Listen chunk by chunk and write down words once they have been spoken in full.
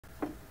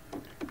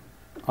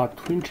A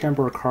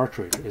twin-chamber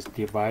cartridge is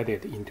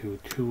divided into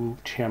two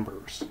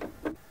chambers.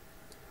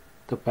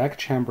 The back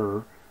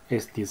chamber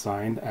is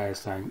designed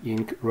as an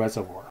ink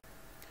reservoir.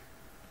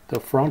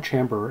 The front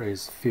chamber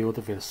is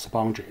filled with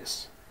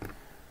sponges.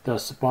 The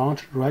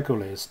sponge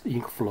regulates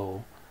ink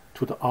flow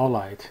to the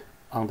outlet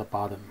on the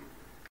bottom.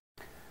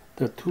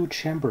 The two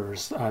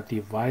chambers are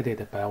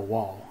divided by a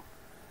wall.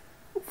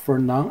 For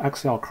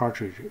non-XL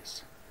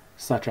cartridges,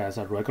 such as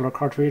a regular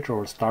cartridge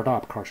or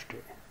startup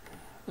cartridge,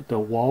 the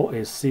wall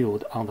is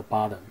sealed on the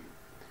bottom.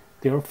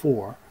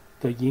 Therefore,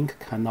 the ink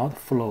cannot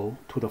flow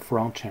to the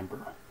front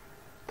chamber.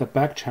 The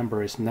back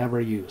chamber is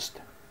never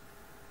used.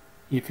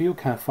 If you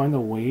can find a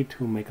way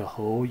to make a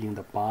hole in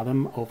the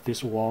bottom of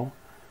this wall,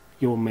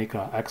 you will make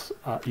an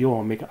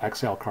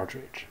XL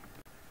cartridge.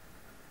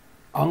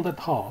 On the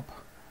top,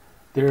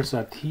 there's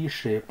a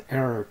T-shaped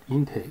air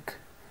intake,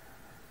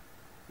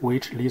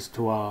 which leads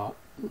to a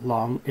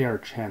long air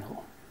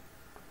channel.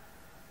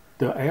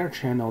 The air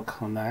channel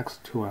connects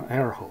to an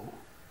air hole.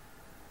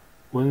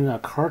 When a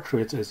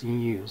cartridge is in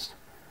use,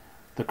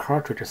 the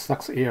cartridge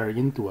sucks air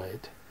into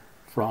it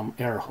from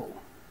air hole.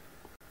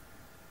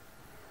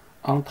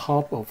 On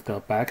top of the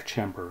back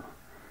chamber,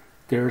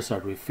 there's a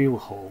refill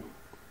hole.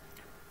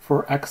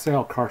 For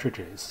XL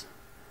cartridges,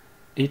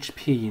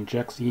 HP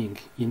injects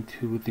ink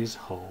into this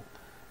hole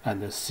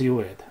and seal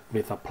it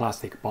with a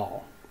plastic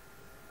ball.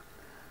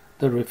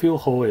 The refill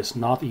hole is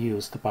not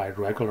used by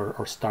regular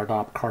or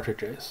startup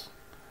cartridges,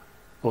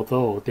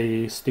 although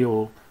they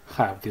still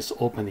have this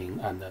opening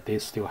and they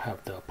still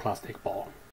have the plastic ball.